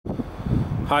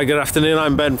Hi, good afternoon,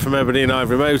 I'm Ben from Ebony and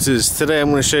Ivory Motors. Today I'm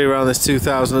going to show you around this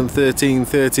 2013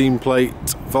 13 plate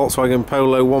Volkswagen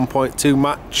Polo 1.2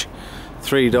 match,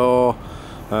 3-door,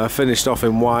 finished off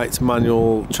in white,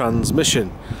 manual transmission.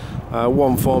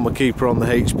 One former keeper on the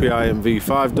HPI and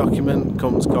V5 document,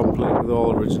 comes complete with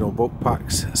all original book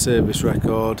packs, service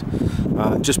record,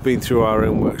 just been through our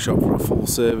own workshop for a full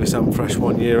service and fresh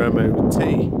 1-year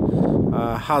MOT.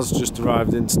 Has just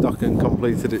arrived in stock and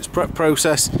completed its prep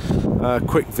process.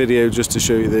 Quick video just to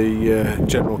show you the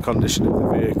general condition of the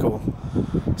vehicle.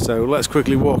 So let's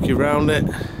quickly walk you around it.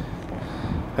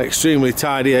 Extremely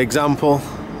tidy example.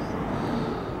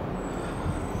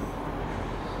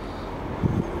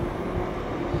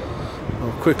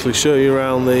 I'll quickly show you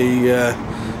around the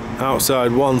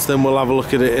outside once, then we'll have a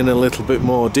look at it in a little bit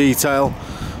more detail,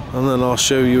 and then I'll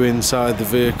show you inside the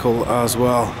vehicle as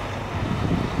well.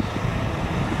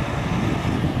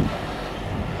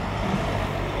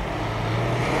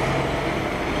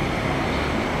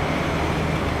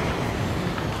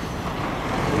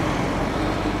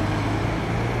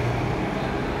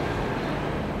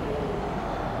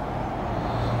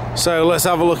 So let's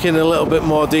have a look in a little bit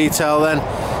more detail then.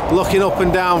 Looking up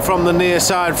and down from the near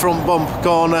side front bumper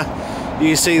corner, you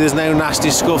can see there's no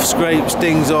nasty scuffs, scrapes,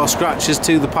 dings or scratches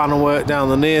to the panel work down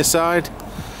the near side.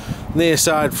 Near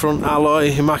side front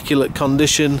alloy, immaculate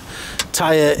condition.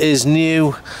 Tyre is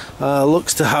new,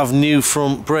 looks to have new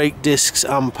front brake discs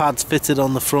and pads fitted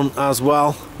on the front as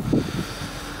well.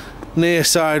 Near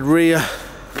side rear,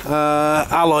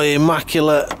 alloy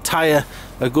immaculate, tyre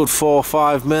a good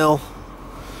 4-5 mil.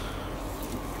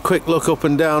 Quick look up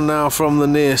and down now from the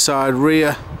near side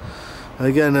rear.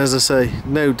 Again, as I say,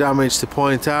 no damage to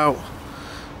point out.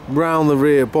 Round the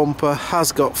rear bumper,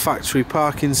 has got factory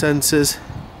parking sensors.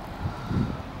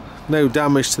 No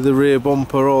damage to the rear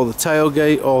bumper or the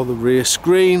tailgate or the rear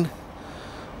screen.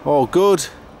 All good.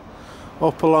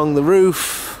 Up along the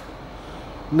roof,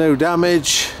 no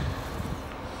damage.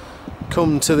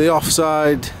 Come to the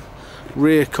offside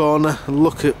rear corner and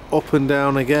look at up and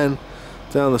down again.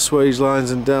 Down the swage lines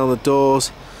and down the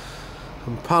doors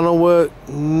and panel work,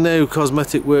 no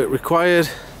cosmetic work required.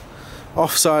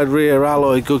 Offside rear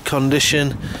alloy, good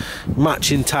condition.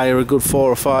 Matching tyre, a good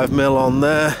 4 or 5 mil on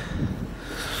there.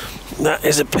 That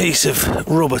is a piece of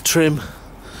rubber trim.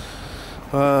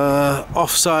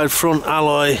 Offside front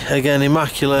alloy, again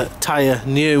immaculate, tyre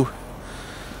new,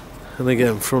 and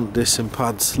again front discs and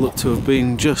pads look to have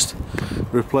been just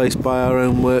replaced by our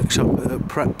own workshop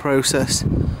prep process.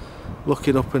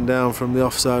 Looking up and down from the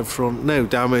offside front, no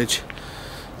damage.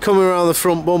 Coming around the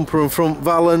front bumper and front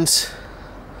valance,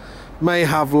 may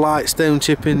have light stone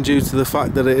chipping due to the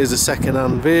fact that it is a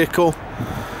second-hand vehicle.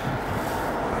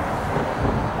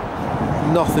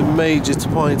 Nothing major to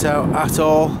point out at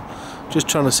all. Just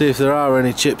trying to see if there are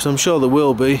any chips. I'm sure there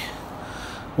will be,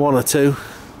 1 or 2.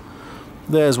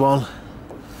 There's one.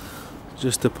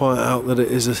 Just to point out that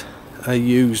it is a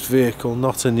used vehicle,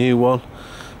 not a new one.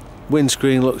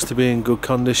 Windscreen looks to be in good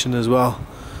condition as well.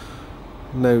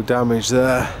 No damage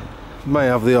there. May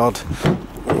have the odd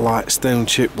light stone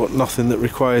chip, but nothing that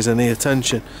requires any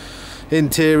attention.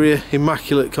 Interior,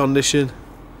 immaculate condition.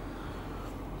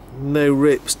 No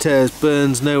rips, tears,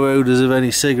 burns, no odours of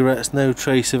any cigarettes, no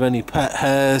trace of any pet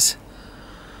hairs.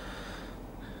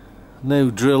 No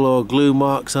drill or glue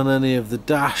marks on any of the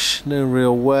dash, no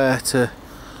real wear to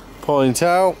point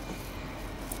out.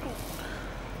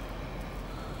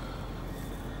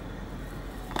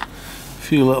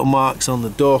 Few little marks on the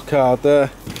door card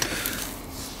there.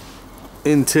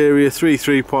 Interior, 3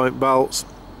 3-point belts,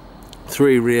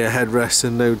 3 rear headrests,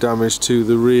 and no damage to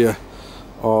the rear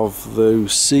of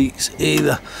those seats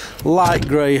either. Light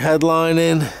grey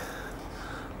headlining,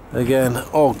 again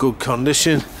all good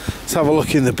condition. Let's have a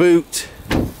look in the boot.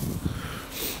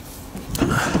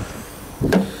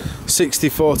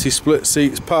 60/40 split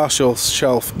seats, partial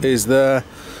shelf is there,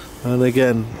 and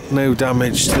again no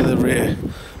damage to the rear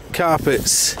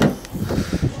carpets.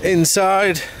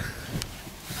 Inside,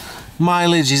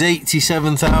 mileage is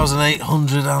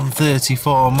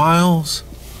 87,834 miles.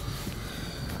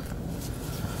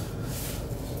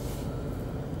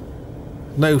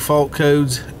 No fault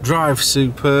codes, drive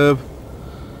superb.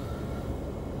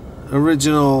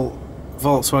 Original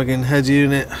Volkswagen head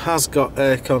unit, has got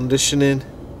air conditioning.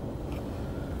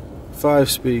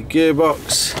 5-speed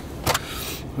gearbox.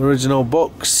 Original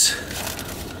books.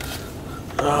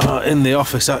 In the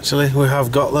office actually, we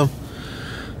have got them.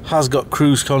 Has got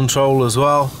cruise control as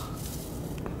well.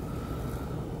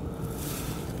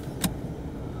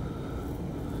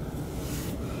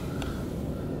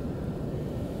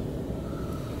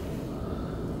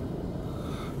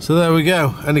 So there we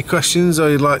go. Any questions, or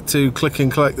you'd like to click and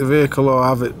collect the vehicle or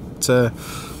have it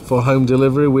for home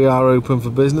delivery, we are open for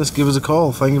business. Give us a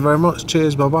call. Thank you very much.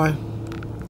 Cheers. Bye bye.